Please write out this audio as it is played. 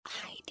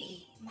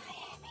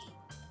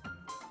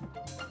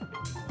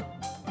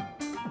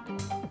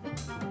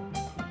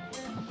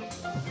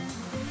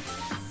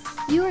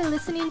You are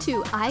listening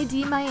to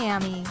ID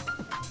Miami,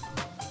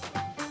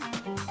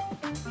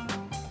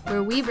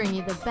 where we bring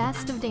you the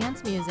best of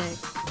dance music.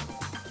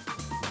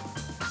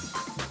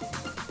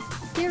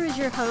 Here is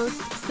your host,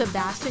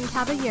 Sebastian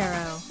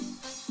Caballero.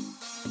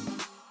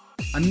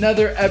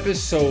 Another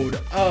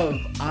episode of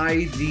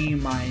ID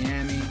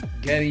Miami,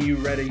 getting you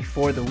ready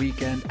for the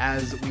weekend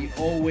as we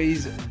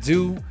always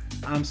do.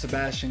 I'm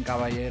Sebastian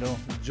Caballero.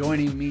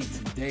 Joining me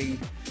today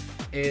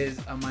is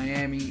a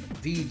Miami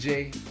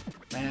DJ,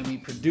 Miami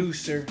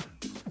producer,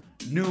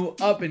 new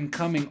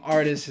up-and-coming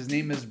artist. His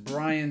name is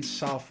Brian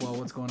Softwell.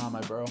 What's going on,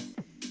 my bro?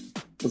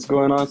 What's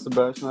going on,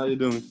 Sebastian? How you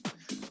doing?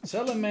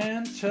 Chilling,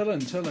 man.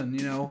 Chilling.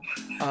 You know,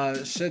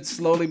 shit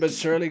slowly but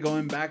surely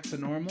going back to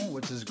normal,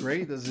 which is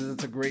great. That's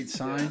a great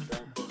sign.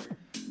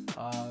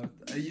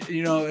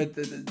 You know,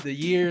 the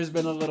year's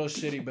been a little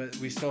shitty, but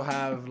we still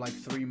have like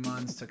 3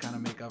 months to kind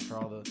of make up for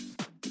all the,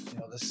 you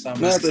know, the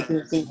summer. Yeah,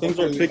 things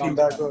are picking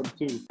back up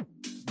too.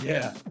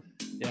 Yeah,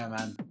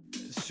 man.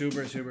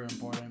 Super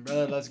important,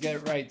 brother. Let's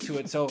get right to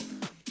it. So,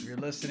 if you're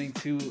listening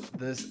to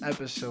this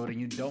episode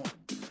and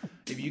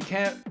if you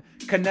can't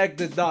connect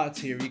the dots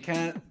here, you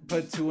can't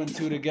put two and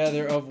two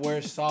together of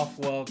where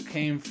Softwell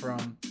came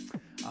from,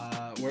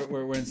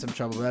 we're in some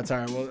trouble, but that's all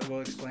right.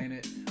 We'll explain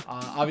it.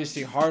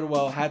 Obviously,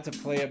 Hardwell had to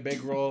play a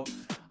big role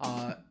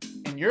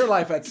in your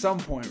life at some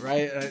point,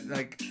 right?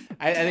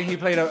 I think he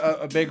played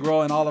a big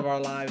role in all of our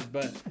lives,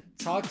 but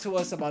talk to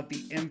us about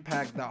the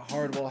impact that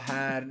Hardwell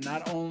had,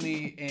 not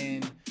only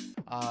in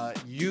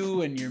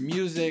you and your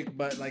music,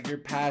 but like your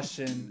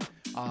passion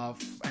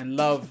and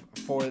love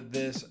for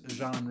this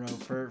genre,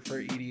 for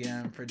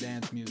EDM, for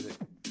dance music.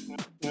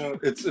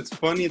 It's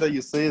funny that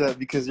you say that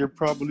because you're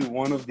probably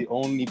one of the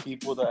only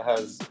people that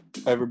has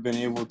ever been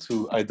able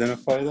to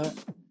identify that.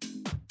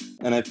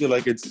 And I feel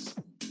like it's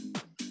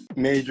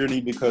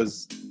majorly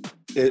because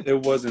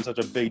it wasn't such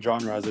a big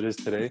genre as it is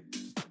today.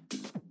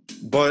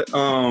 But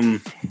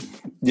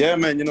yeah,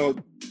 man, you know,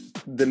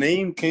 the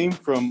name came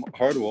from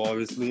Hardwell,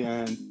 obviously,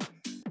 and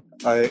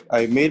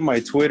I made my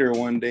Twitter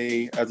one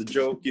day as a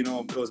joke. You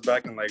know, it was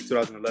back in like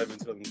 2011,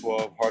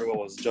 2012. Hardwell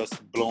was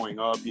just blowing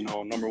up, you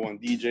know,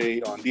 #1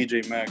 DJ on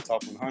DJ Mag,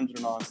 Top 100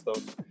 and all that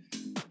stuff.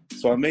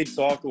 So I made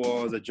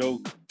Softwell as a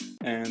joke,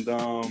 and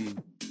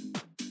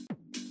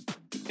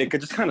it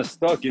just kind of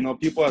stuck. You know,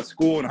 people at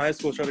school in high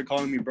school started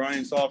calling me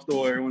Brian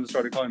Softwell. Everyone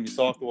started calling me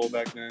Softwell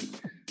back then.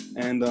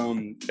 And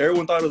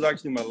everyone thought it was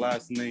actually my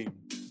last name.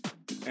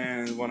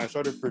 And when I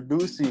started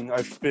producing,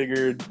 I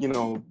figured, you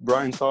know,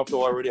 Brian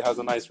Softwell already has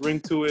a nice ring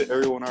to it.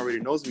 Everyone already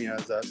knows me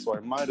as that, so I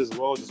might as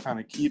well just kind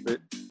of keep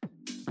it.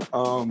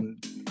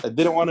 I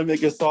didn't want to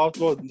make it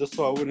Softwell just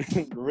so I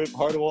wouldn't rip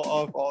Hardwell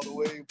off all the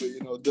way, but,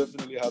 you know,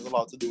 definitely has a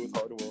lot to do with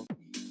Hardwell.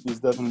 He's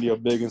definitely a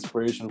big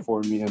inspiration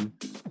for me, and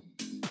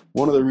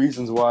one of the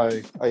reasons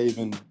why I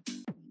even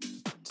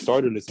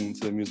started listening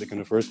to music in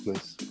the first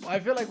place. Well, I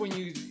feel like when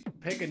you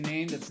pick a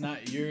name that's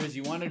not yours,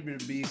 you want it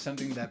to be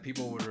something that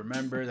people would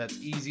remember, that's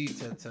easy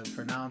to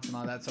pronounce and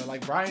all that. So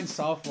like Brian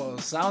Softwell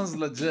sounds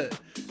legit.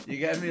 You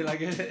get me?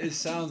 Like it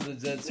sounds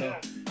legit. So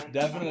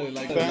definitely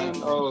like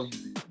fan of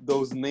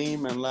those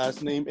name and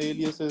last name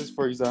aliases.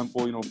 For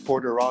example, you know,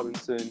 Porter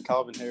Robinson,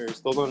 Calvin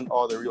Harris, those aren't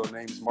all their real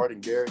names.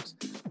 Martin Garrix,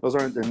 those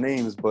aren't their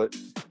names, but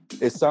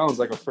it sounds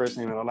like a first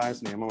name and a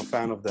last name. I'm a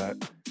fan of that,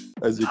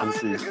 as you can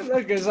see.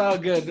 Look, it's all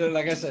good.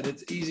 Like I said,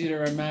 it's easy to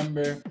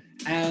remember,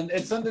 and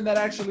it's something that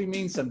actually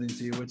means something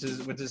to you, which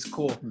is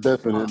cool.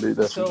 Definitely.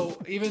 So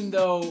even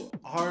though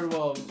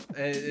Hardwell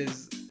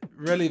is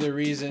really the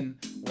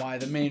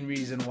main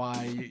reason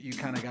why you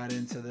kind of got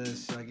into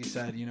this, like you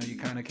said, you know, you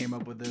kind of came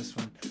up with this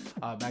one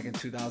back in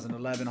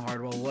 2011.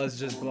 Hardwell was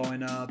just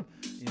blowing up,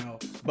 you know,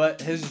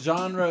 but his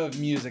genre of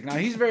music, now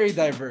he's very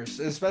diverse,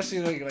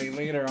 especially like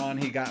later on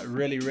he got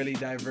really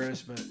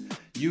diverse, but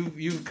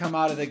you've come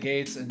out of the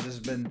gates and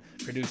just been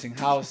producing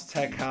house,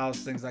 tech house,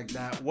 things like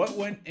that. What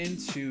went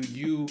into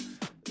you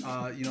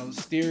know,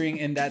 steering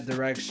in that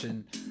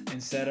direction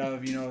instead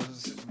of, you know,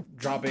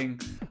 dropping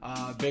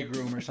Big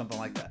Room or something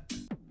like that?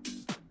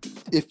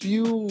 If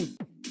you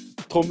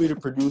told me to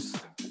produce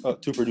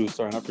if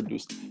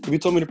you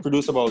told me to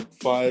produce about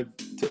 5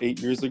 to 8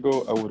 years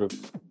ago, I would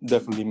have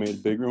definitely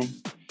made Big Room,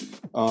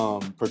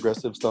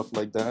 progressive stuff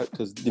like that,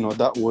 because, you know,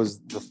 that was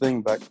the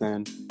thing back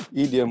then.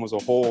 EDM was a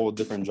whole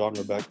different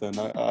genre back then.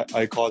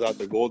 I call that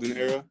the golden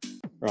era,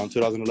 around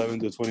 2011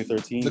 to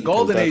 2013. The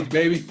golden age,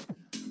 baby.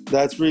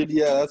 That's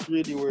really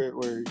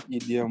where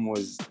EDM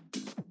was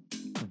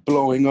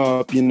blowing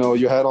up. You know,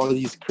 you had all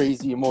these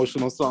crazy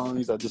emotional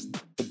songs that just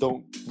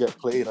don't get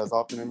played as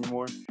often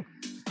anymore.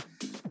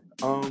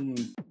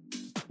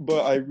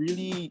 But I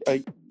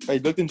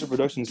looked into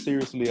production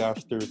seriously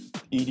after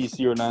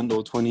EDC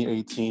Orlando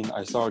 2018.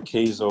 I saw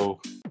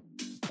Keizo,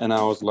 and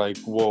I was like,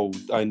 whoa,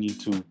 I need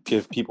to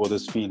give people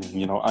this feeling.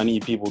 You know, I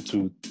need people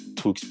to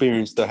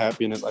experience the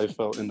happiness I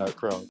felt in that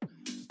crowd.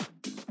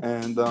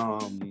 And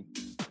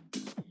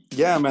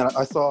yeah, man,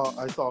 I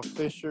saw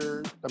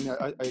Fisher. I mean,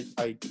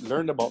 I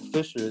learned about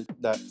Fisher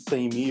that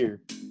same year,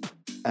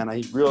 And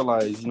I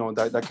realized,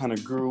 that kind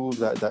of groove,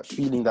 that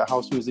feeling that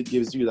house music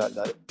gives you,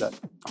 that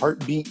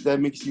heartbeat that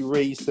makes you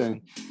race,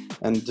 and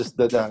just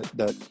that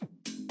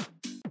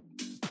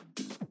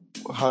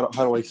how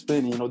do I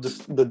explain it?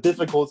 Just the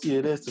difficulty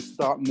it is to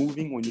stop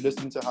moving when you're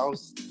listening to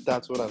house.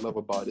 That's what I love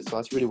about it. So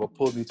that's really what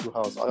pulls me to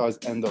house. I always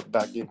end up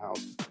back in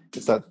house.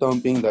 It's that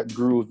thumping, that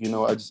groove.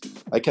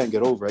 I can't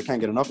get over. I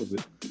can't get enough of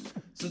it.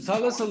 So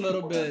tell us a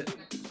little bit.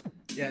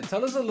 Yeah,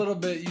 tell us a little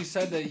bit. You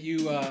said that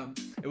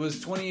it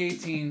was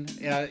 2018,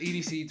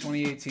 EDC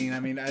 2018. I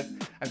mean, I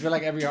feel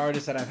like every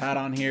artist that I've had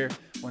on here,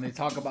 when they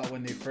talk about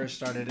when they first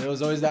started, it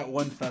was always that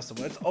one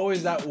festival. It's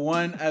always that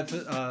one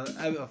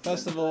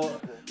festival,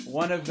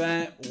 one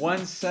event,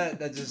 one set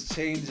that just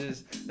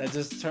changes, that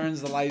just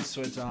turns the light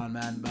switch on,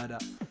 man.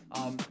 But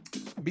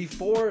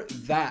before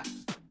that,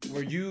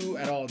 were you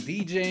at all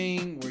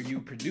DJing? Were you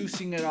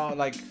producing at all?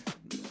 Like,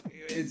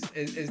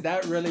 is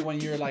that really when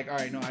you're like, all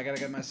right, no, I gotta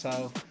get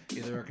myself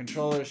either a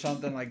controller or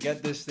something, like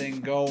get this thing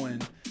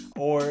going?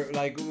 Or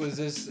like, was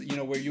this,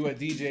 were you a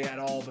DJ at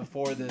all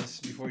before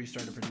you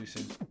started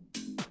producing?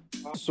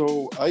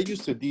 So I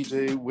used to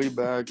DJ way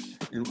back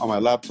on my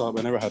laptop.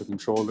 I never had a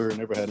controller,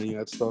 never had any of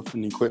that stuff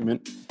and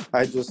equipment.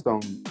 I just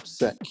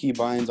set key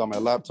binds on my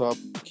laptop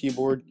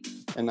keyboard,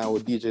 and I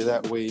would DJ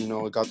that way.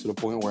 It got to the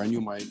point where I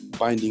knew my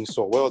binding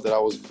so well that I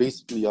was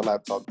basically a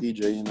laptop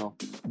DJ,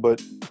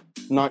 but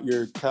not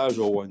your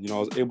casual one. I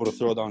was able to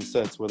throw down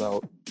sets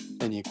without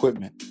any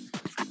equipment.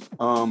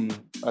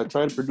 I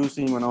tried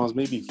producing when I was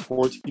maybe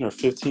 14 or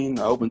 15.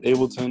 I opened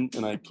Ableton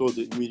and I closed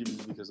it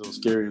immediately because it was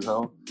scary as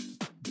hell.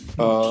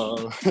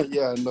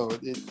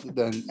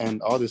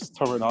 And all this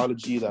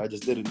terminology that I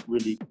just didn't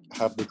really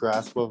have the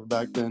grasp of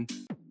back then,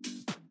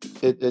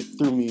 it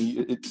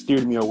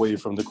steered me away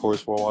from the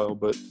course for a while.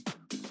 But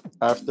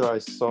after I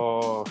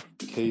saw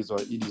Keizo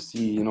at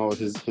EDC,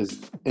 his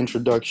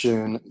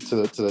introduction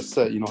to the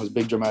set, his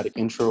big dramatic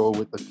intro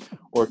with the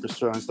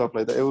orchestra and stuff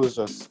like that, it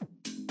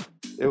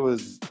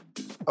was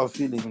a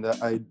feeling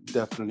that I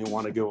definitely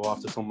want to go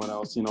off to someone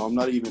else. I'm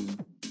not even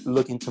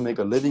looking to make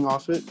a living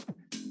off it.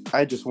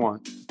 I just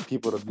want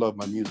people to love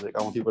my music.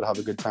 I want people to have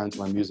a good time to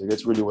my music.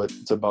 It's really what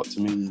it's about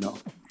to me,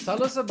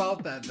 Tell us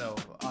about that, though.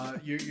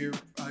 You're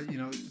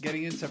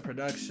getting into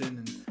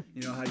production,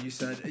 and how you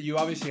said you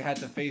obviously had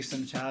to face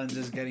some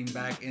challenges getting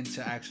back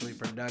into actually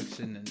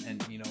production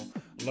and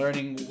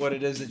learning what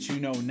it is that you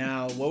know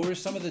now. What were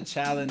some of the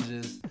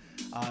challenges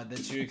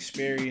that you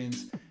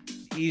experienced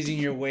easing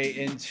your way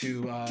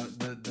into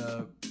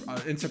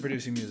into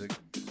producing music?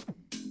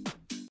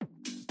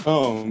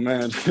 Oh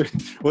man,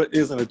 what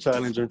isn't a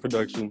challenge in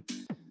production?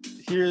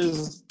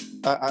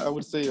 I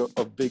would say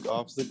a big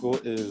obstacle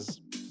is,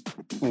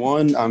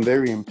 one, I'm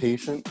very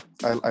impatient.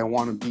 I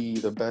want to be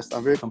the best.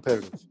 I'm very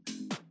competitive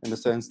in the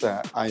sense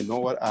that I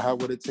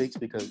have what it takes,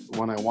 because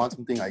when I want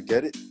something, I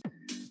get it.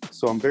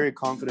 So I'm very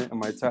confident in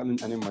my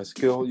talent and in my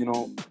skill.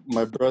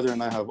 My brother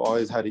and I have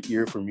always had an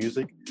ear for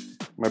music.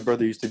 My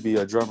brother used to be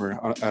a drummer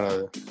at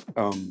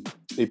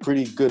a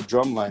pretty good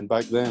drum line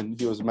back then.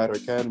 He was at Matter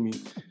Academy,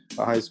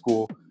 a high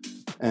school,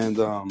 and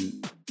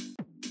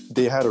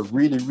they had a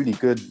really, really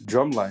good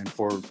drum line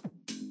for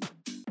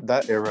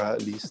that era,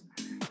 at least.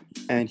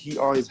 And he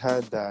always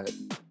had that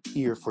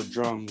ear for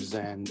drums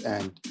and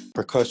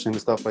percussion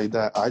and stuff like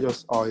that. I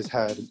just always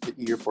had the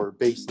ear for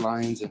bass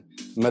lines and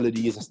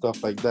melodies and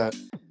stuff like that.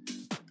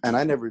 And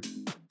I never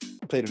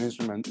played an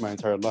instrument my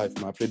entire life.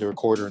 I played the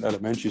recorder in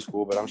elementary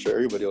school, but I'm sure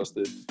everybody else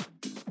did.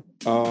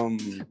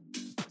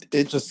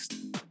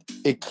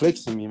 It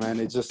clicks in me,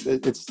 man.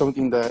 It's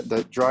something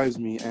that drives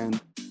me.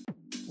 And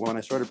when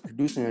I started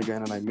producing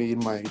again and I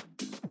made my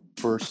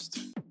first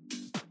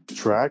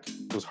track,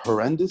 it was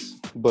horrendous,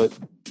 but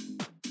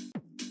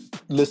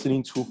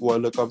listening to who I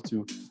look up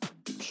to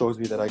shows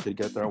me that I could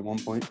get there at one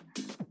point.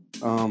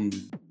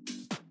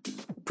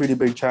 Pretty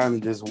big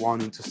challenge is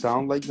wanting to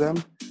sound like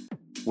them.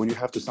 When you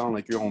have to sound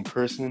like your own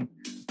person,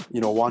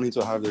 wanting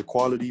to have their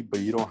quality,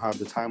 but you don't have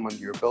the time under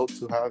your belt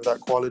to have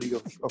that quality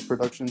of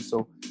production.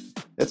 So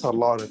it's a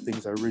lot of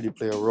things that really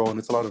play a role, and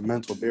it's a lot of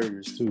mental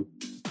barriers too.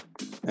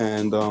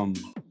 And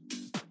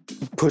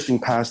pushing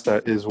past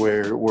that is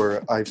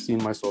where I've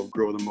seen myself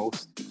grow the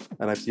most,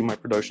 and I've seen my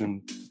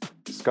production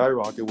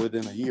skyrocket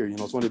within a year.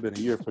 It's only been a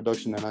year of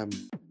production, and I'm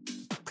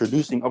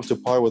producing up to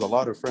par with a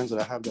lot of friends that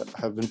I have that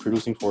have been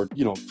producing for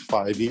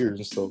 5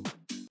 years. So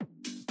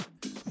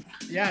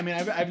yeah, I mean,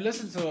 I've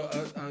listened to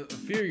a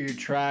few of your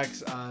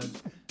tracks,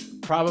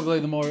 probably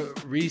the more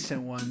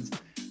recent ones,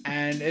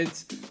 and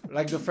it's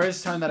like the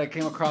first time that I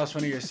came across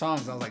one of your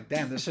songs, I was like,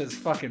 damn, this shit's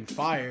fucking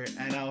fire.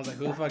 And I was like,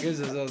 who the fuck is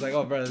this? I was like,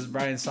 oh, bro, this is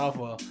Brian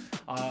Softwell.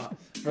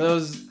 For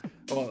those,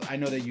 well, I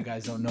know that you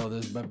guys don't know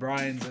this, but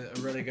Brian's a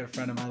really good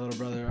friend of my little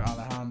brother,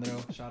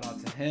 Alejandro. Shout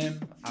out to him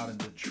out in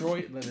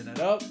Detroit, living it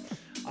up.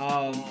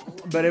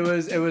 But it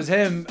was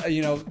him,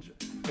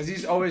 because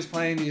he's always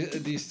playing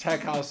these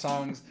tech house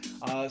songs.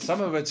 Some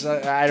of which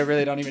I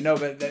really don't even know,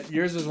 but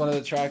yours was one of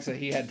the tracks that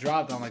he had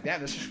dropped. I'm like,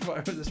 damn, this is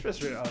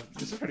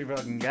pretty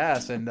fucking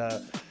gas. And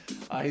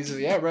he says,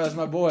 yeah, bro, that's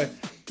my boy.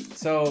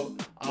 So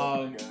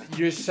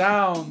Your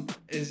sound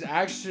is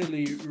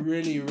actually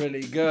really,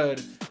 really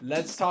good.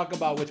 Let's talk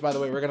about, which, by the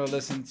way, we're going to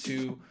listen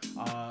to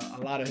a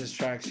lot of his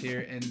tracks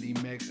here in the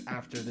mix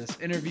after this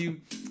interview.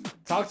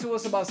 Talk to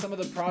us about some of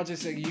the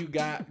projects that you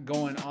got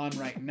going on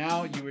right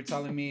now. You were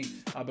telling me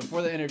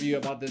before the interview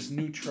about this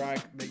new track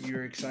that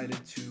you're excited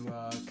to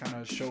kind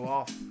of show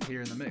off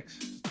here in the mix.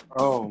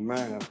 Oh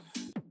man,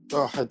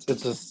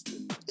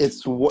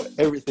 it's what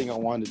everything I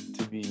wanted it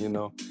to be. You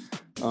know,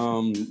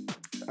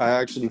 I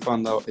actually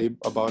found out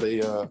about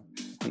an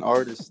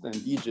artist and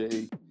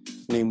DJ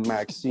named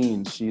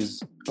Maxine.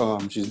 She's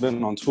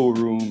been on Tool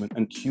Room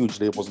and huge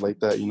labels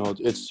like that. You know,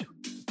 it's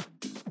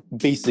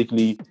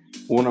basically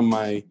one of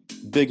my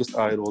biggest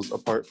idols,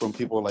 apart from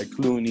people like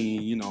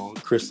Clooney, you know,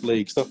 Chris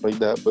Lake, stuff like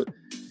that. But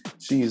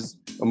she's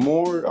a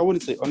more, I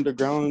wouldn't say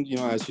underground, you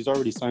know, as she's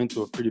already signed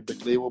to a pretty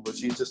big label, but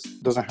she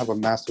just doesn't have a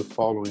massive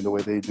following the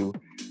way they do.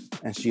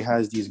 And she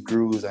has these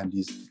grooves and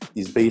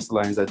these bass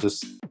lines that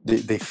just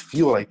they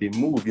feel like they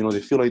move, you know,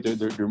 they feel like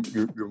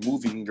you're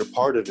moving, you're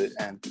part of it.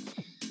 And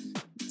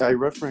I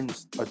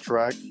referenced a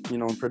track, you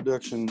know, in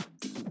production,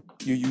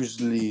 you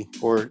usually,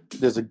 or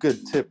there's a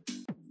good tip,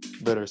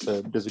 better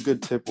said, there's a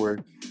good tip where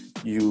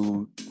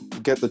you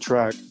get the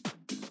track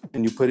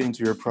and you put it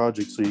into your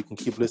project so you can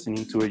keep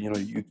listening to it. You know,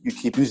 you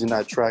keep using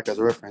that track as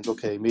a reference.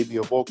 Okay, maybe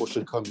a vocal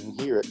should come in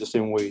here the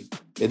same way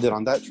it did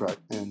on that track.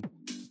 And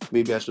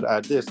maybe I should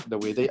add this the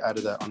way they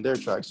added that on their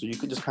track. So you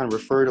could just kind of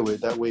refer to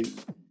it. That way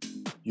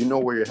you know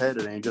where you're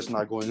headed and you're just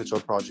not going into a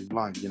project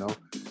blind, you know?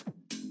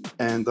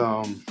 And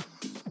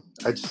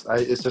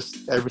it's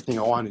just everything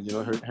I wanted, you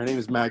know? Her name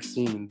is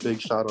Maxine. Big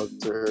shout out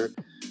to her.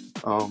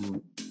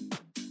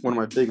 One of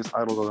my biggest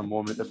idols at the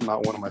moment, if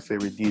not one of my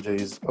favorite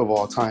DJs of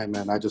all time.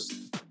 And I just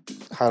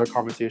had a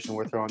conversation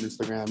with her on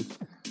Instagram.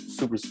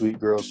 Super sweet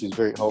girl. She's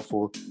very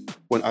helpful.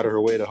 Went out of her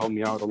way to help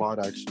me out a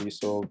lot, actually.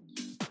 So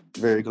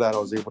very glad I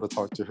was able to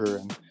talk to her.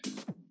 And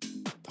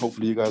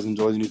hopefully you guys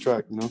enjoy the new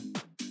track, you know?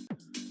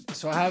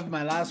 So I have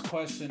my last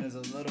question is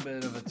a little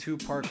bit of a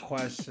two-part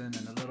question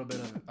and a little bit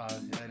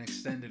of an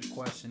extended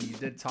question. You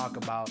did talk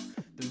about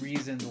the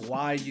reasons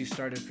why you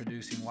started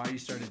producing, why you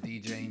started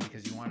DJing,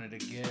 because you wanted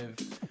to give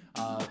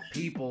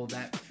people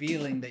that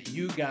feeling that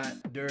you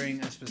got during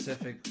a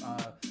specific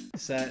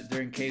set,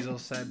 during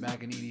Keizo's set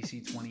back in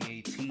EDC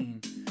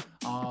 2018.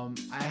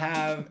 I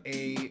have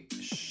a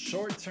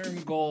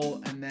short-term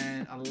goal and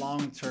then a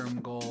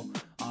long-term goal.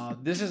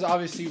 This is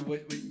obviously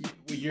what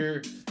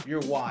your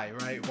why,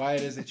 right? Why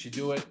it is that you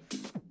do it.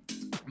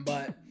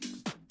 But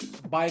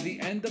by the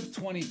end of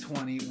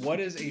 2020, what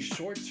is a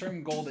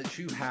short-term goal that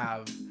you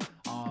have?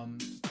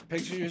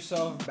 Picture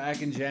yourself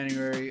back in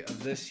January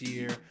of this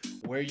year,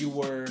 where you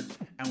were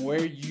and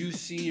where you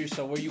see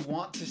yourself, where you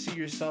want to see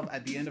yourself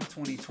at the end of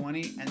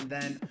 2020, and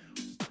then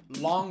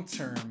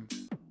long-term,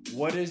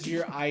 what is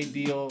your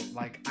ideal,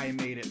 like, I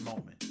made it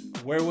moment?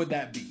 Where would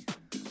that be?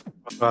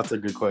 That's a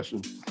good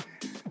question.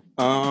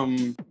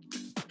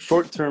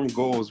 Short-term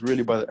goals,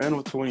 really, by the end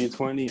of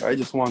 2020, I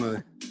just want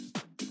to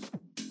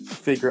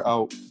figure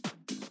out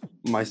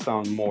my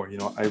sound more. You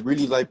know, I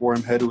really like where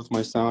I'm headed with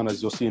my sound,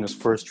 as you'll see in this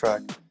first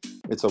track.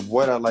 It's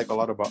what I like a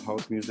lot about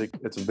house music.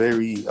 It's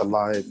very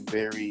alive,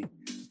 very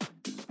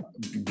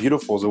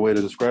beautiful is a way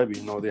to describe it.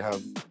 You know, they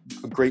have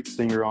a great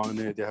singer on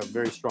it. They have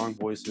very strong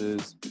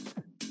voices.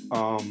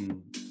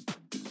 And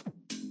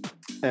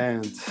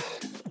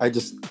I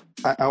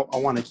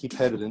want to keep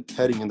heading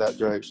in that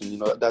direction. You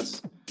know,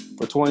 that's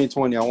for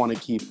 2020. I want to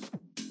keep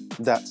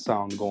that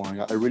sound going.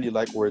 I really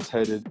like where it's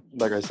headed.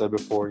 Like I said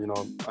before, you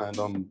know,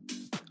 and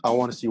I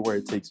want to see where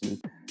it takes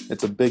me.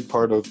 It's a big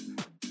part of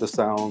the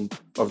sound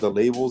of the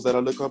labels that I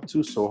look up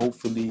to. So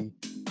hopefully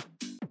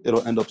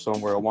it'll end up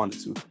somewhere I want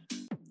it to.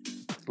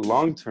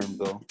 Long term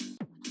though,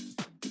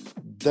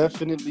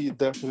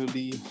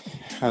 definitely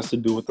has to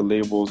do with the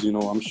labels. You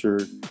know, I'm sure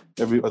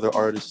every other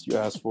artist you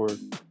ask for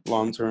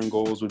long-term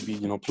goals would be,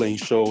 you know, playing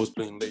shows,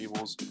 playing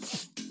labels.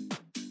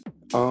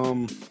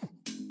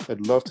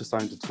 I'd love to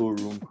sign to Tool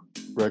Room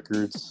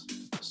Records,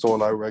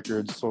 Solar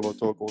Records, Solo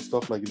Toco,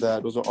 stuff like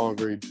that. Those are all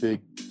very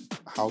big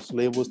house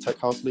labels, tech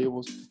house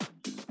labels.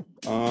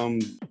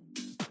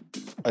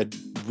 I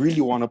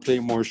really want to play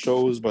more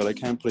shows, but I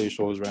can't play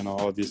shows right now,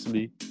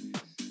 obviously.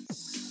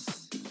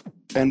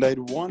 And I'd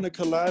want to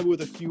collab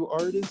with a few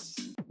artists.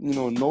 You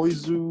know,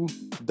 Noizu,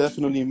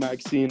 definitely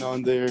Maxine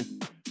on there.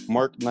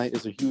 Mark Knight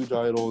is a huge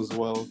idol as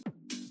well.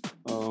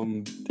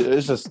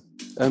 It's just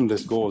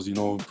endless goals, you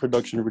know.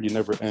 Production really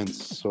never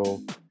ends.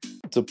 So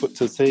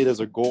to say it as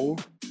a goal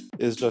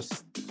is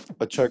just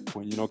a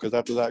checkpoint, you know, because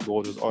after that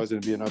goal, there's always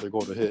going to be another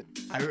goal to hit.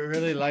 I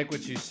really like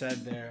what you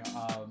said there.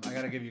 I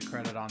gotta give you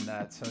credit on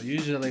that. So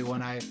usually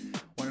when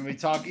we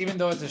talk, even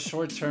though it's a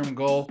short-term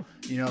goal,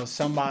 you know,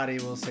 somebody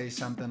will say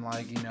something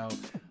like,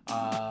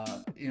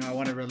 I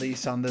want to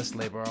release on this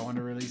label, or I want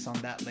to release on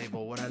that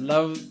label. What I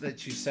love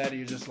that you said,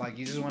 you just want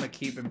to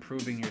keep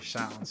improving your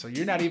sound. So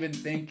you're not even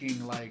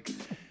thinking like,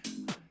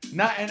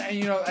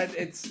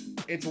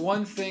 it's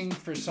one thing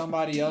for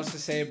somebody else to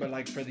say, but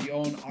like for the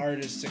own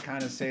artist to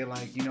kind of say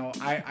like,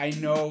 I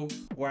know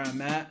where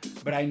I'm at,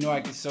 but I know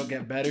I can still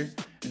get better.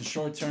 in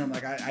short term,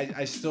 like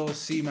I still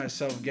see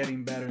myself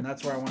getting better, and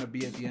that's where I want to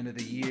be at the end of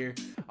the year.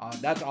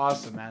 That's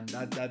awesome, man.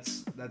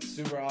 That's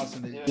super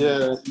awesome.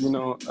 Yeah, you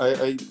know,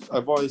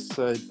 I've always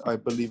said I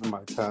believe in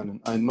my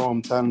talent. I know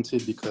I'm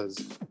talented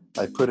because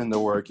I put in the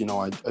work. You know,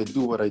 I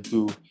do what I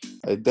do.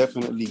 I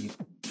definitely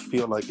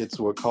feel like it's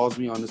what calls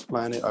me on this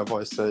planet. I've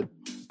always said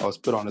I was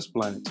put on this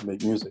planet to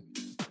make music.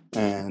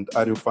 And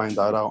I didn't find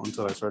that out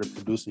until I started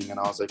producing. And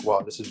I was like,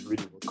 wow, this is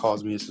really what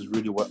calls me. This is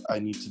really what I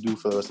need to do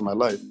for the rest of my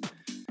life.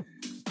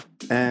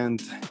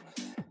 And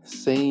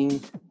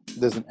saying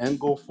there's an end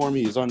goal for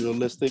me is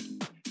unrealistic.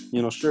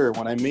 You know, sure,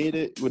 when I made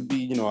it would be,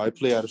 you know, I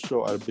play at a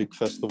show at a big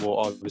festival,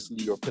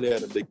 obviously, or play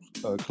at a big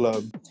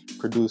club,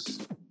 produce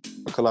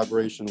a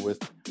collaboration with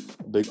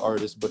a big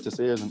artist. But to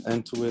say there's an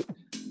end to it,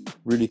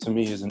 really to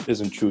me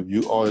isn't true.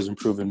 You always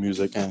improve in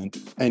music, and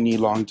any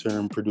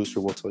long-term producer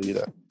will tell you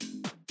that.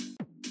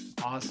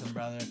 Awesome,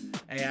 brother.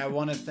 Hey, I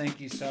want to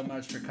thank you so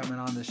much for coming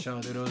on the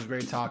show, dude. It was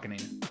great talking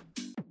to you.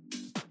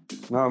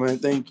 Nah, man,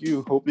 thank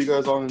you. Hope you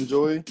guys all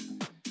enjoy.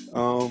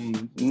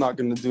 I'm not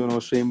going to do no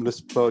shameless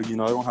plug. You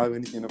know, I don't have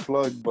anything to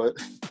plug, but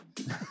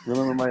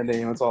remember my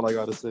name. That's all I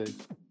got to say.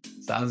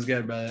 Sounds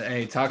good, brother.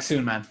 Hey, talk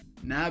soon, man.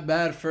 Not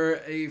bad for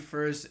a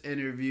first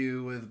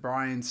interview with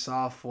Brian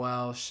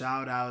Softwell.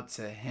 Shout out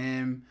to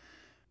him.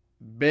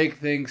 Big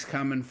things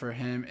coming for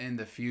him in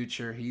the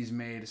future. He's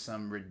made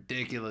some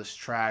ridiculous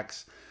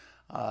tracks.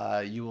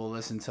 You will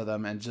listen to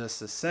them in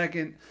just a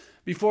second.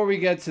 Before we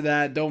get to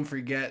that, don't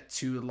forget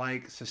to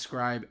like,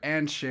 subscribe,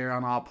 and share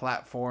on all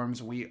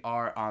platforms. We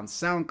are on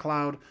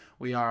SoundCloud.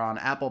 We are on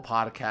Apple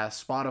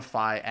Podcasts,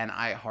 Spotify, and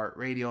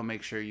iHeartRadio.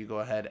 Make sure you go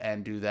ahead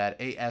and do that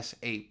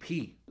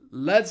ASAP.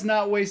 Let's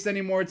not waste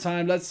any more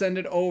time. Let's send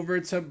it over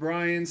to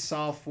Brian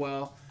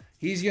Softwell.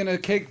 He's going to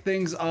kick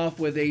things off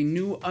with a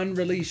new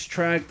unreleased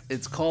track.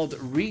 It's called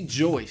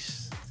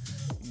Rejoice.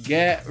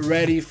 Get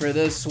ready for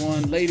this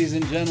one. Ladies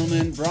and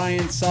gentlemen,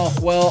 Brian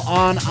Softwell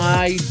on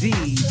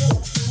ID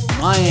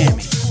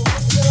Miami.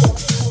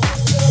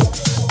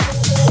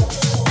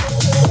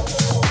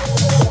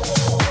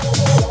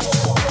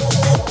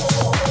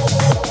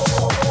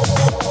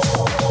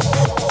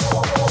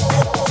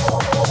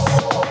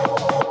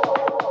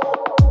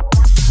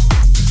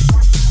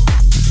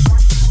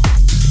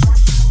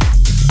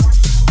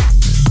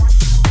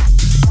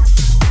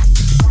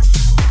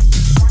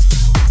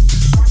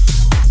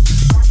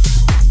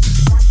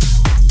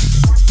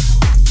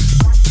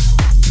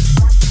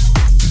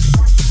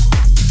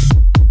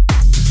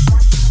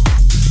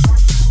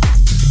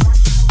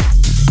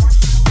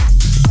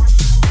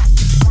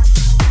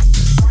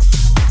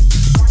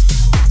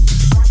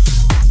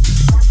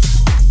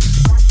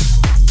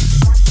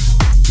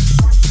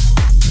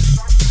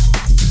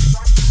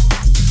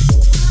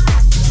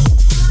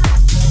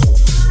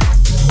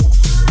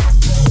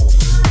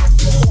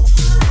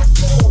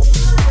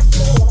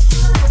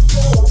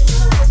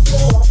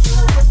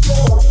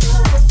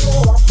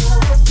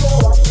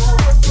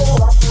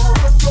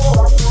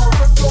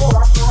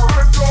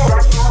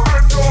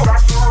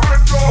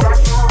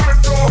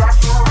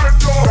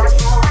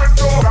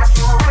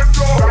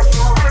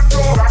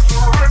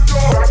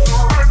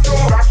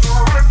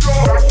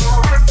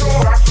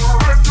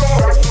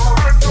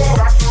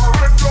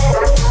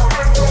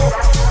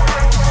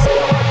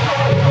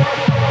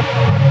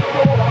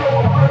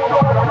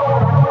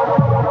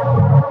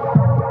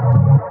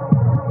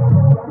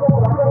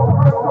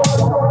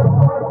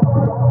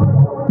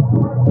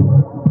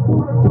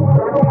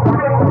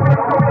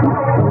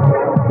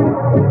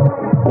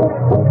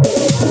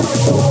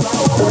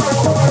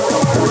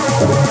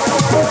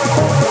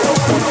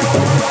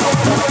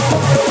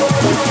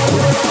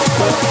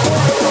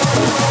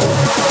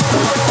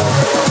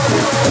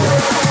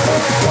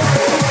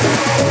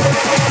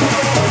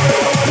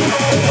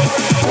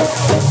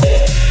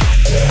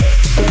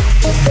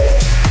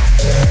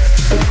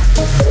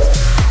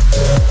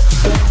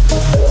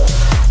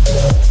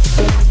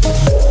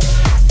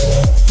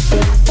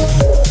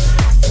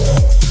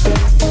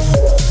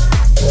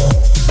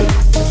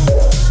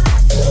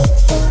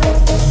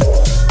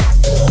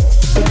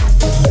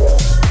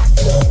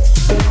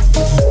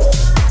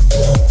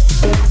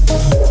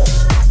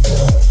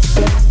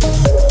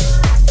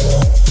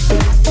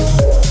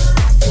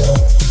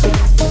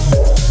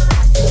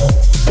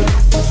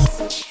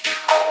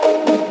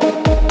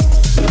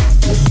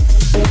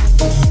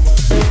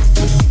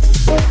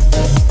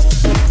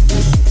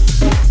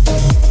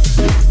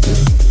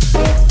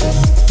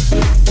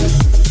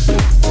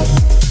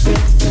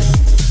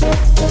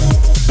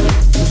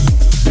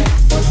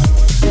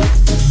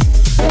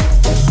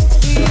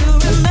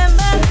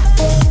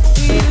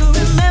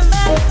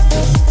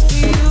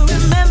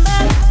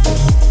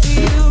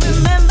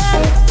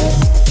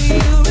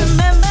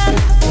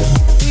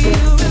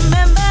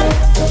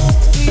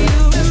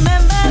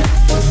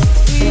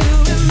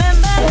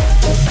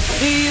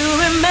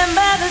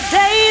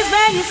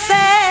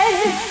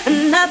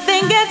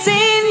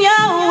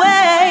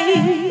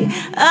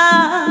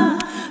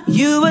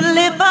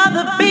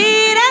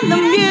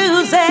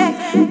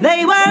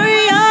 They were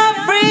your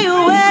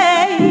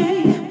freeway.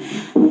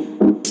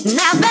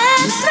 Now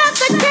that's not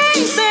the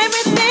case,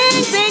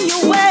 everything's in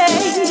your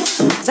way.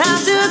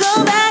 Time to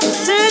go back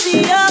to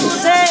the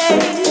old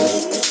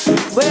days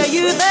where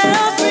you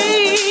felt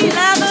free,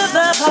 life of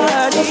the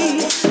party.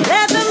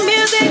 Let the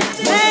music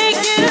make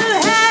you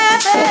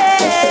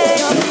happy.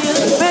 Don't feel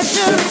the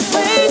pressure is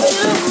way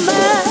too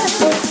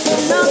much.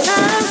 No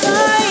time for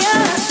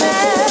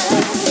yourself.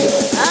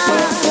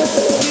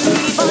 You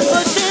keep on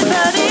pushing,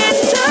 but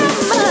it's too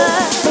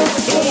much.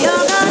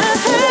 You're gonna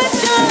hurt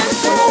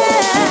yourself.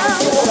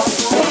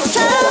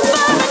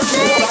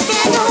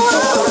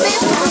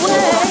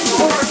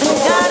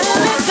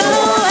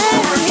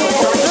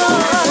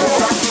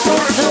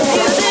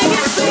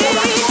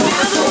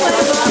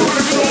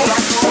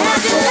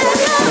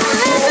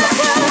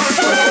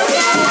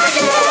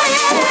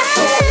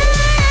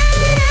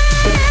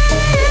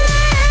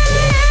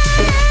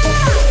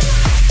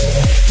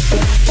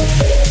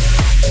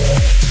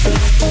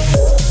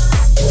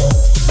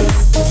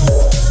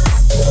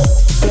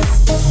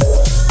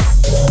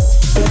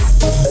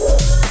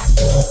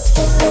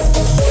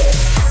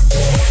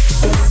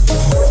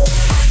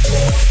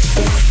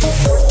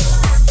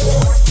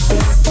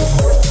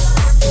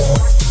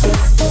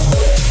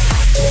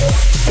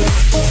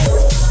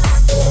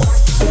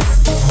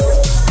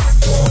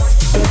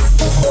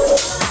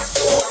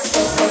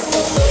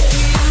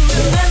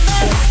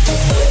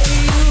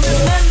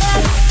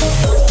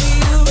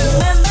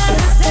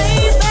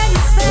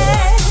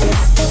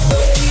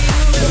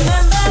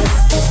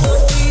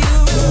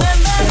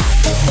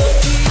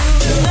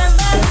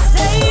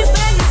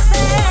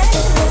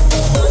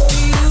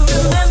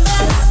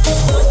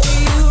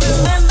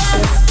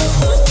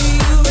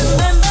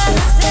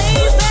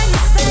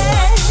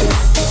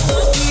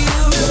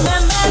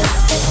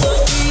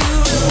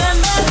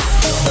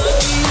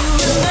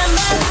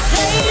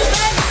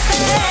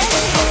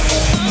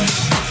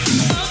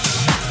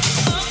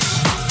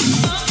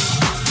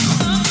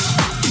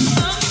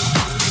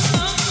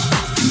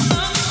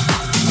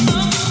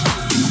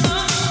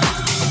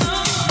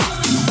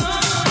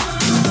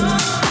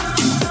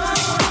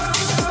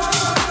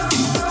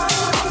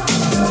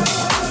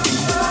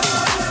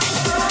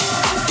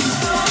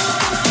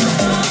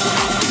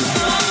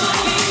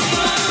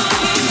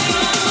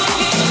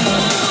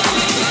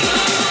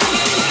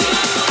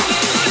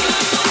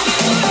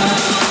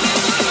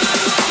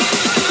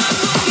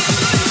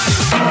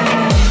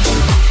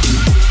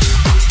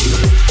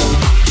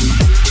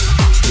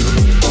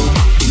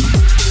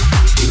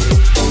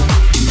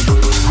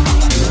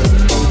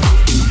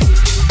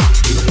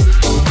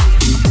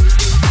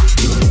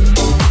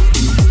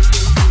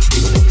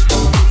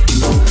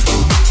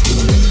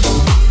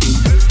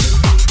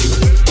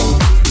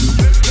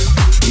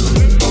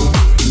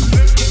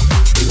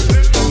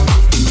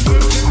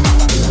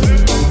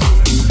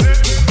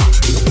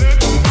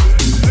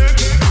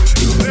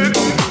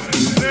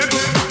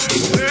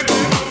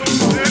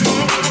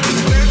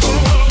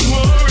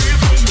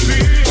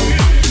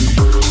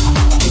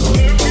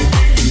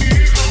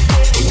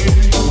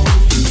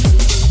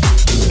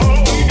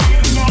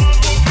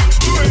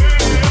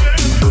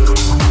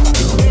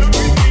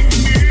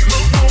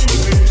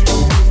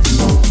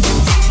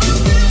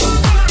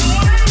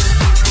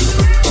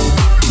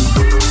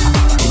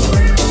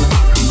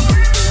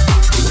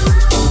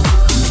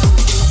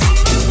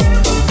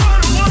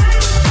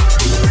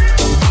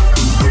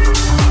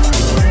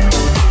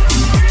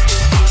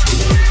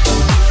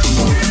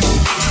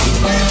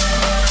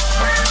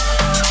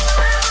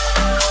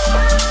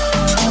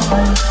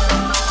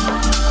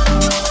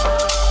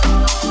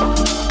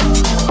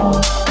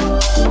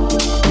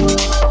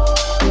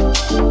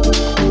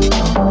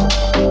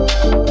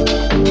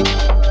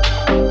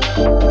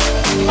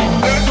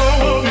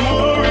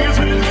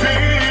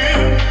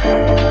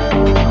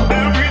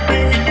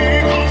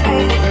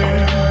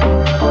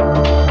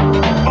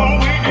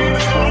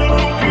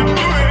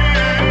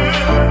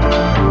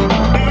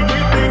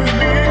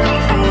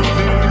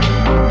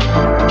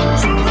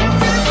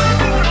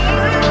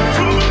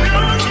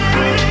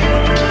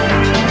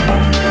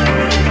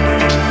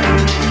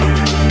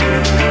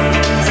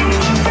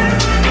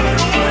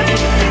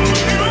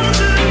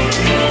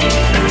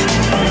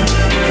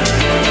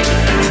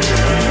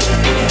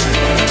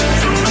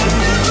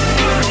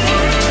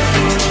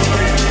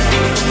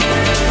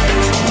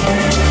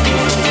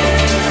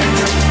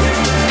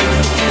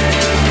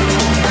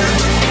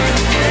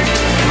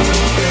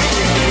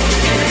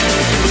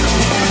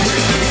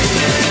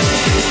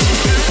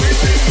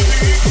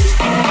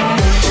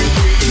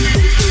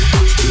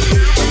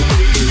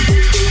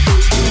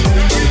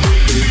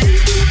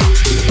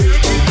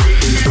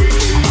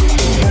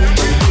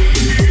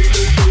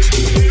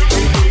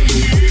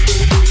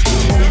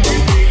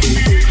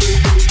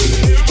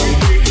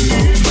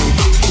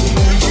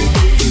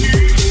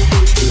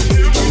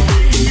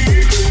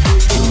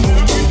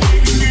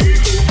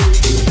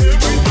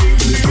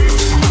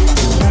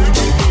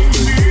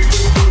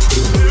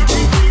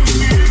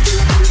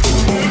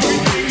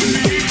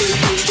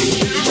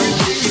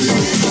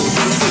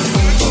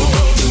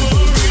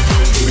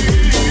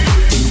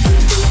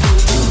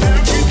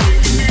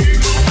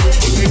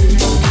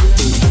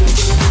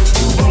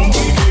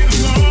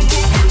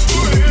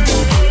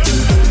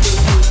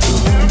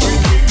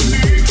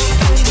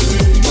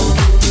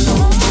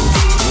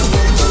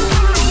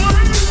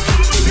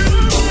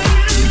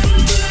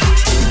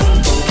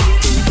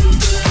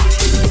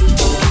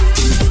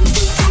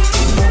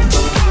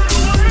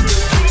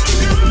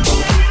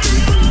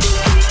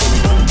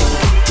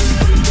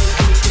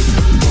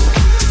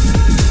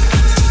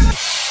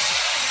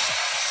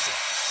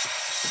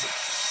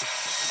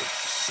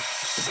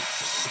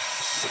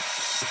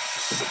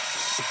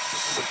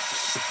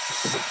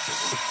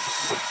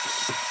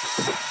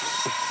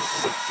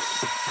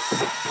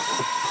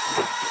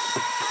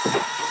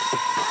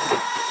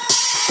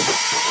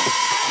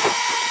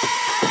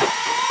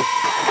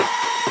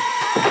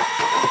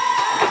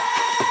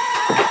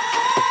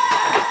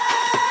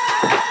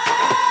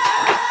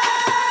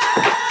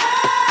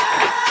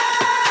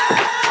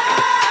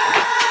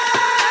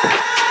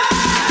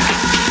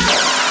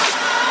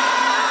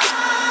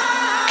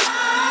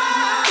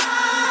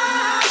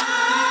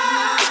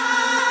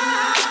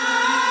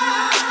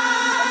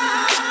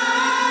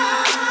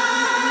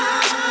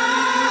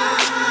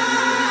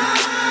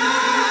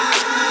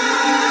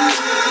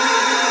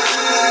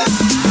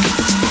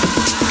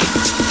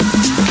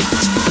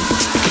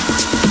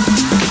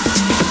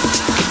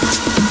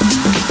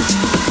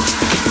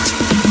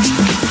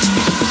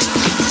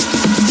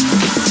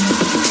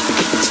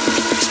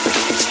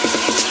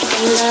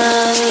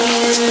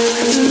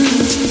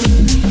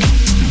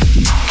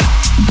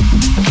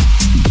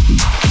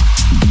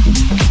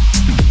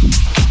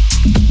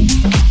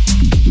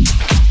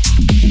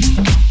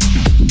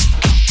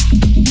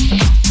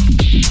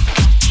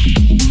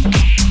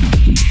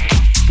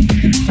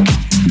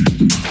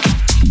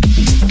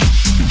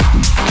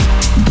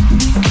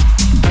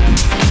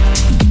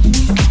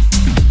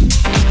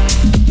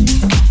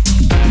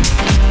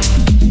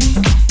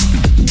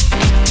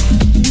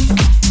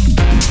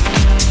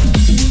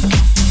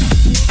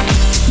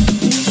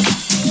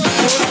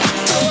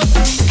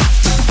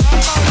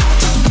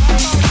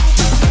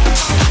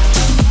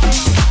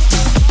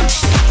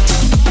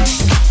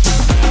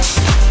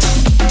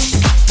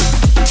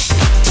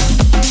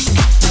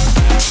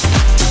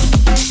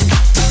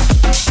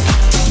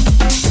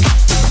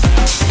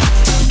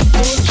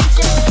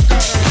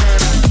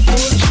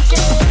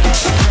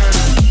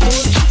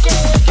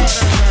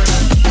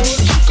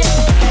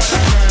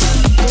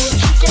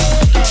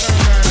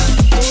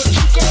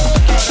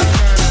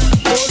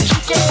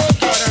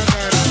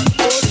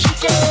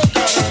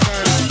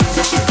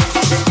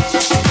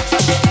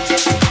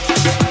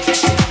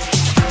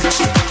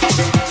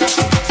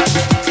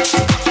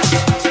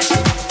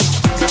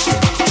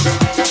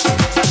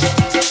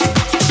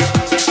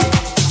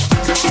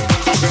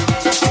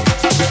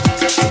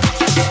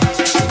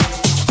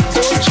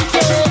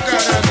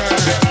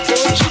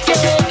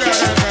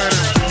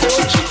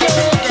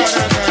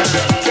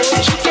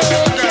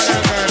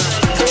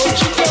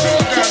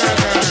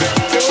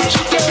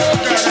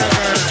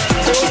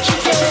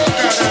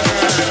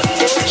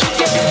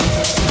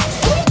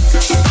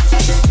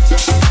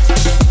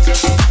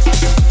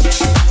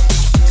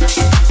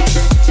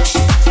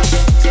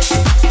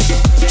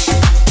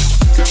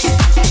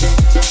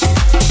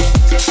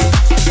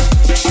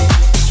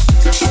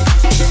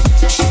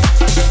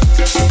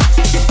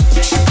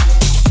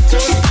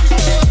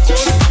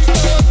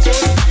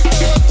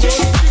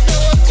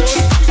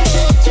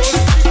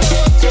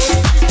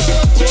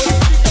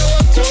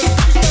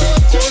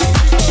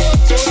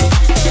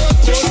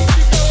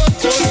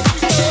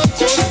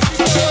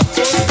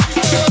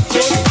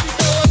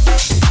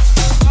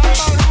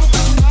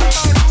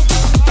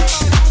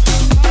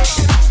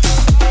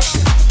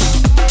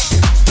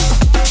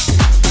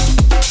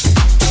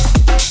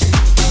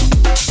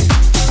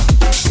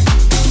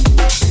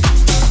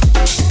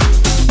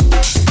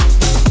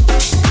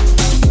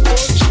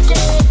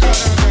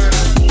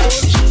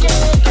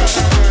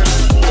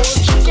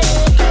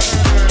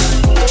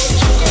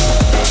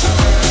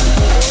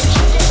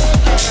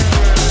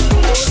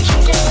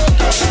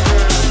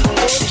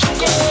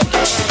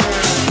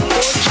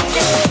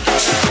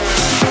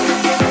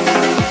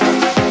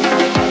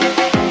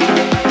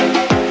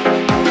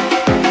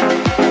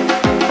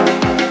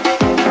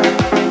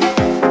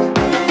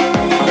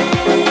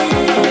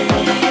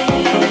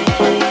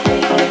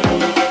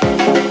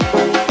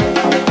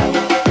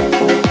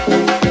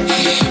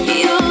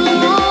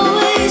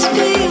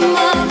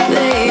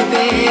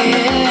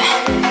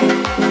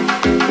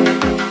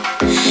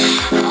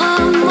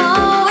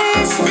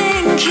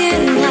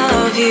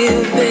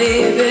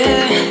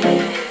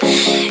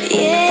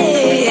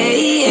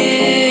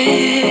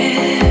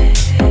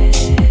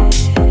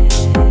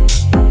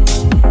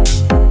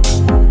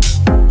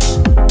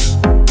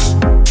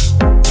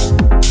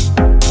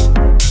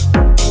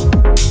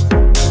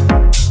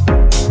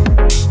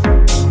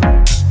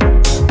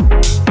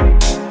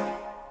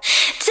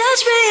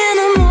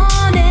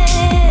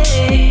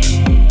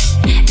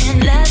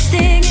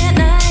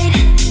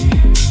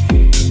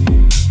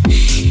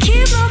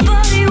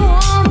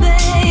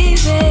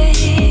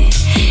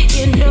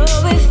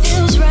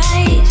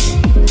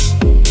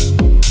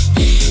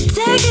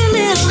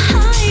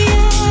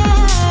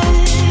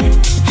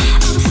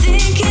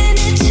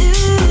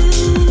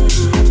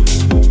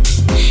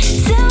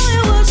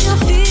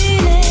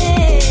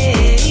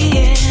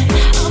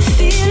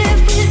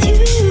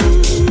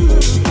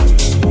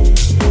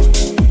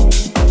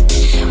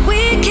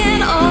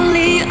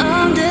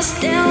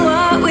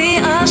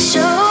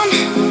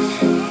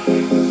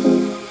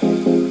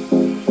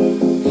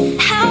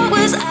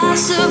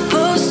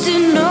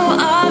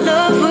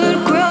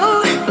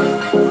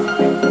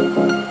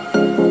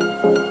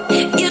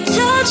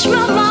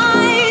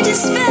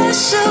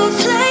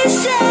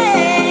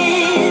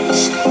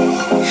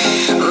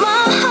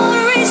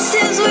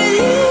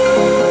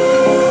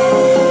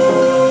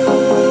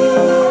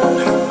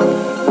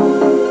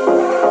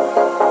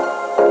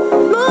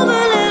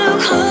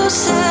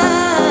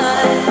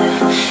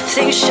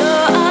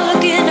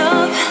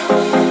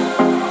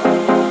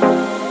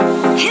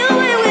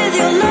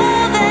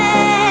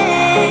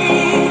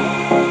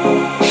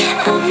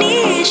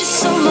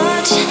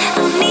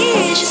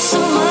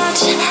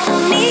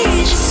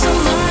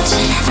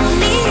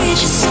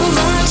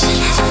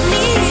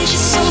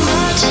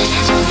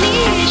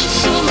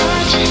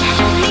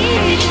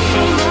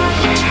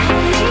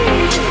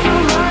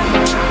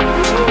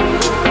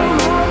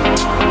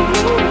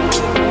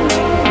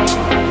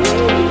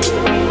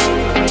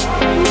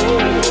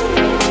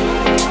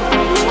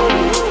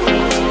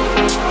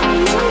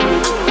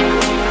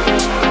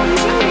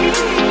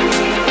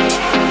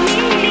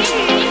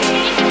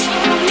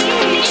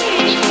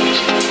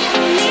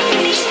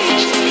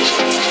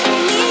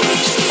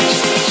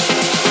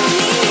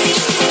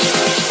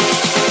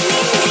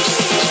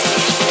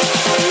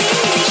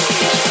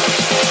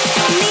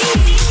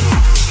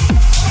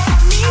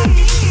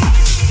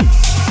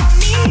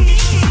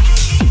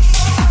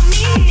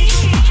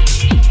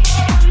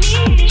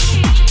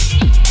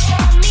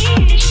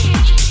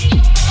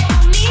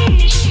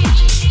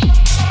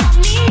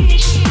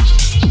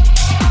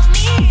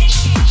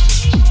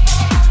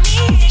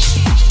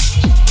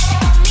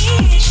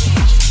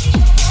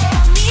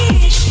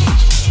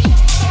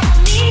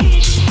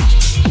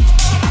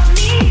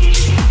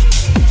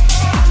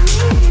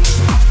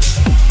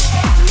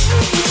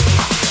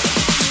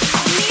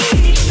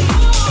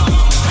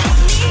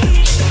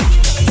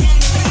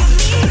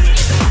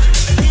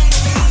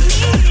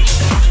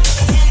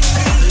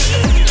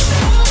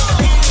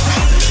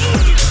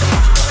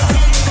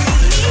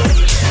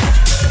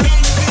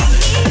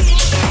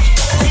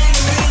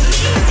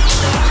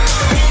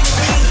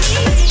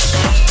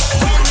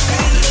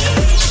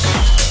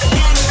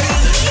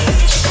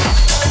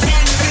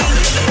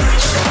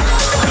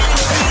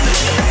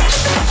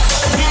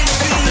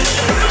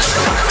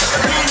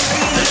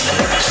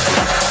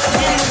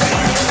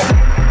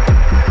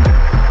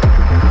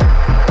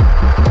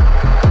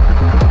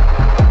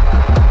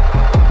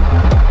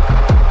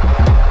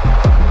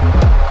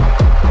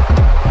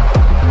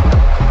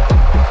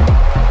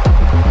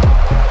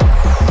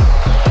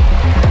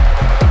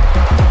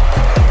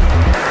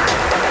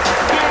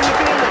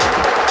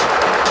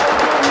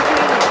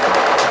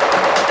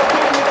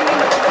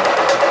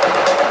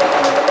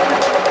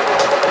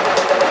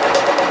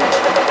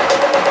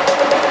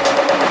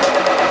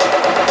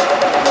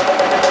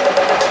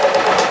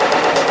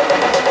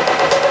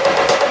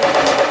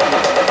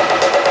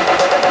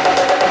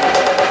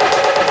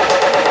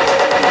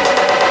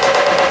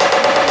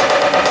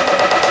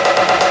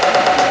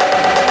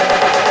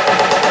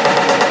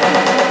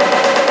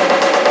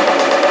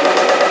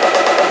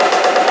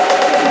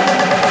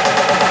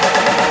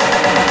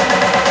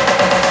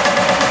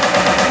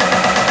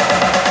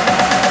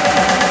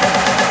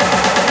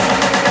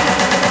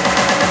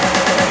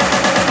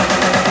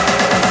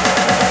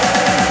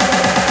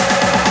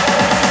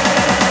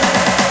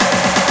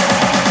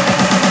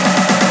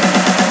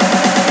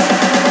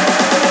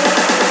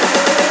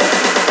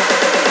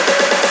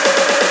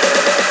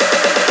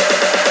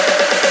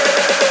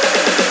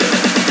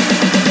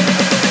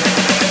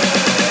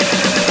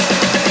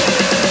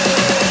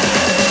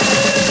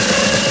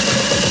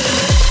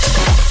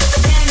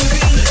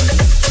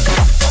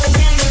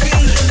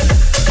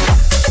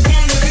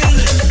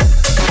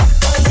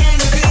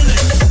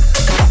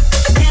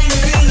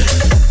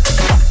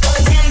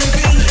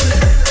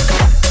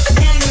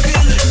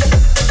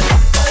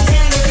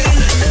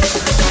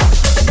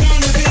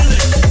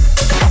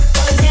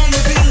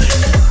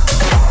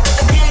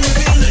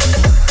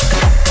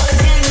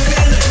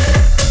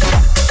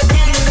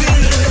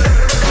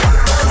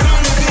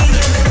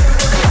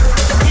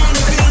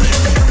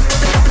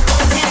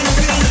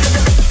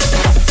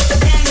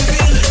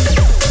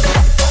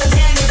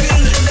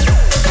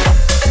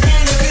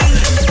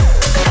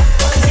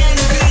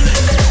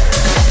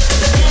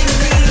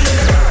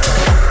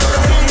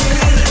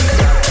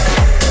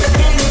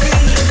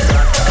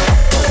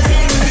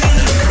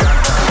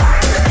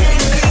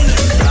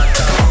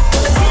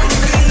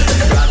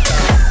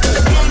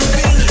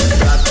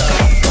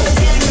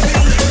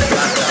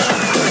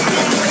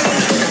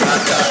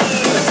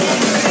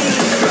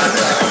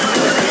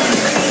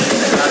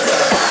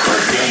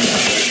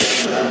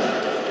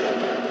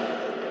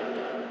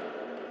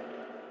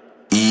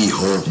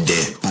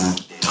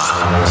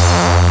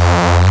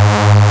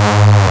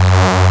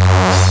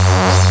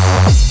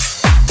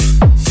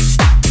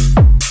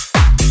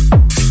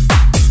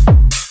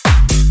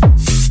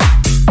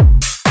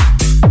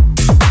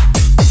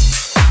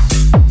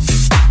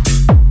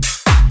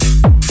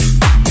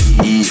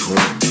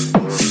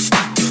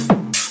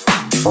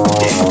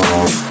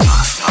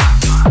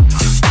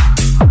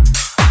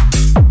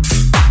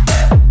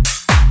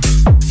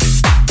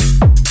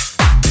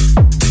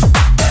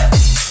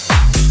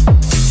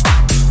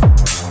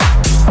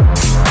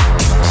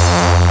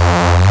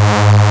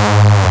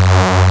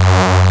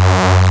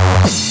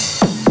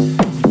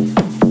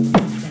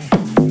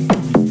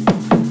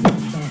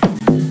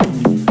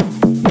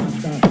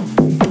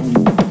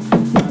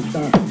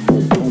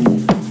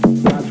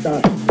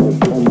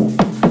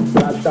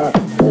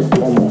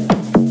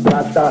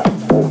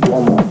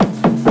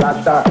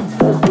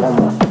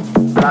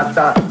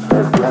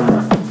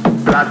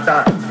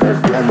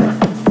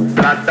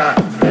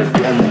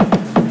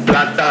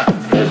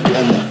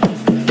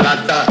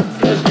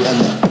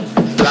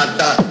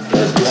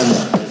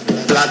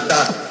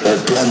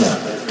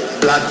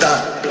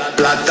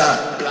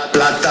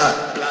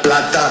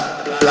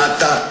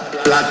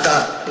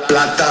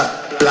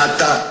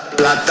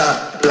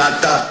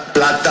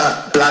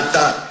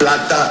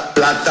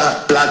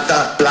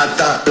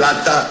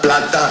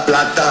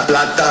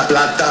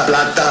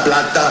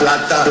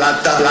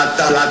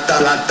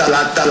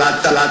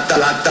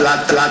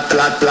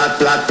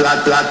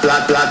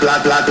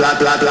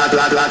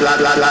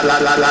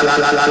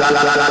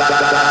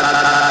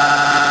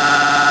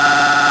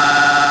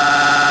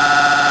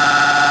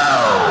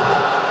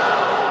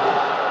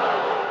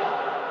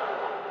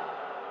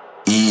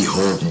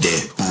 Hijo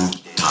de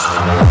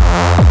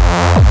puta.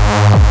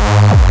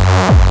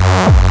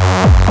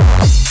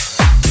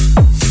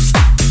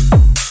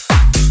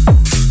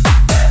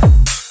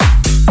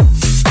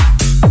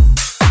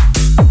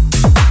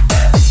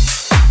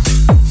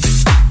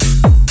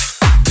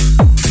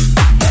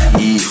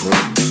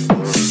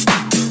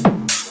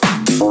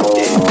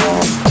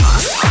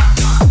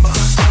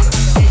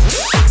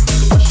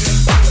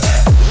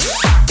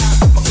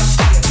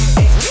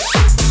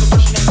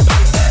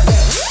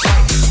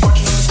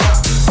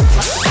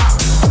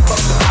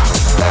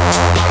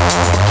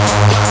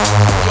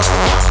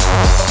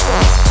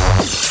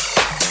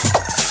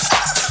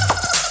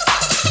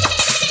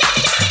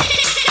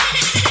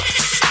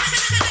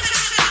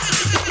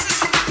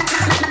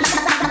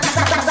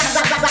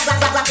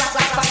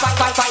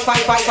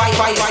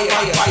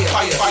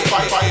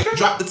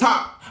 Drop the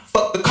top,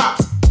 fuck the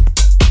cops.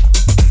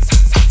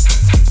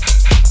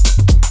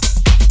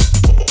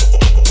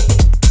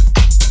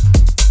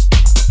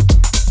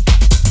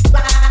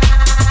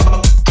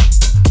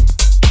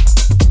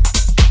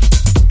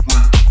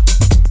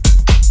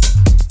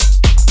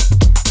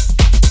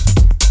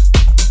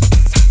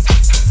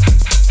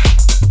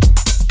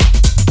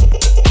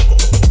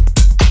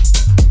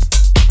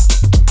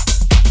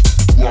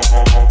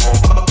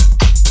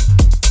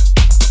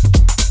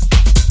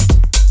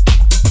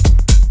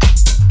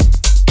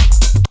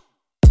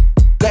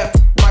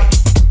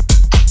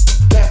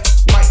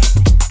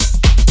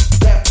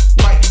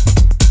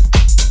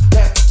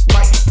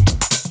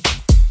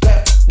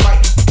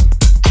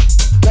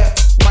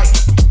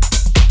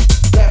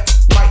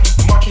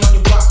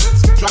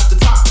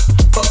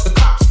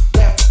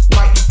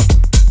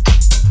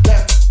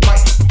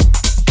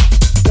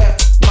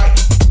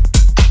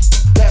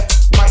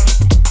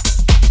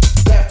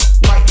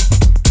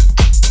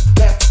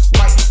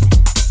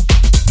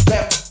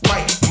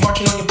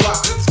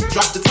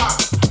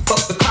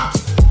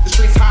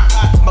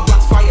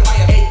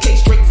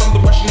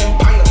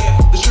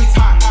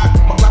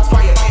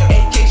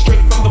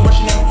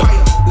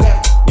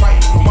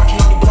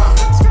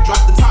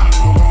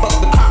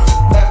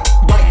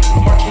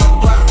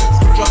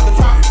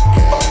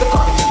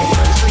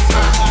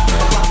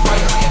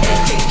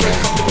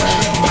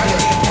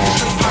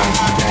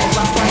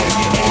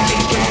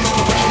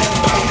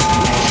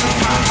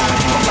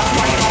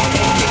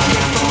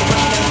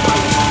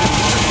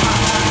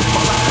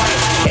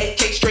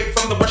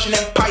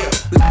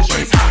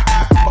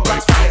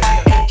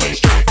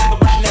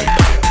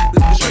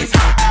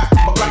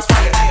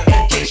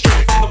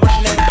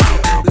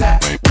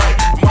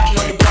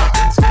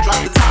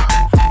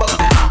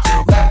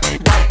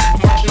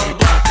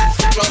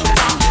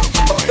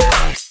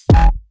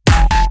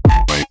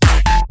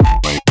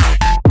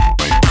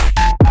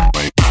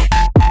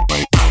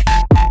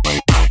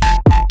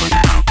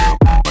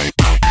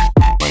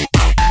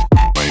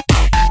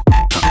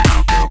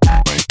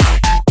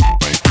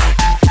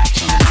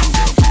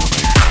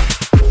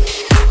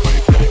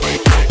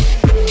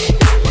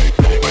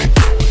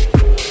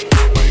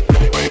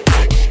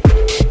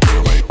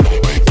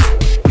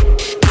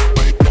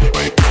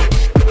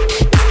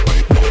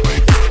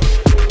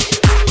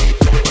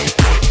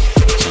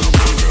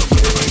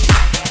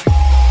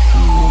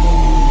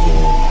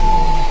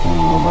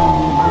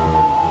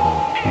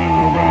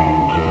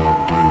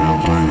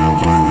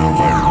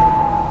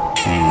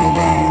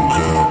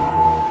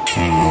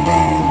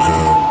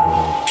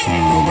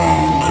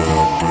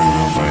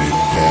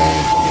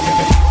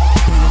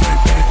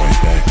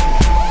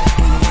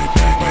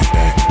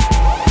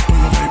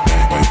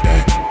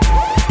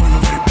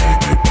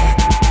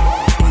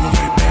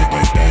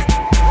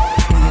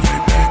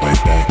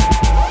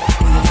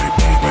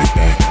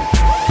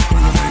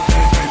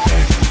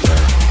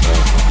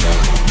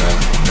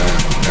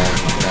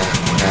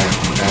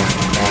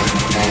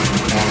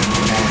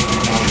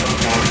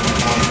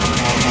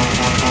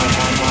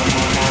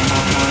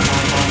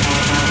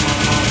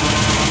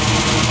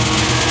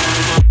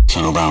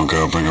 Turn around,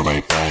 girl, bring her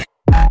right back.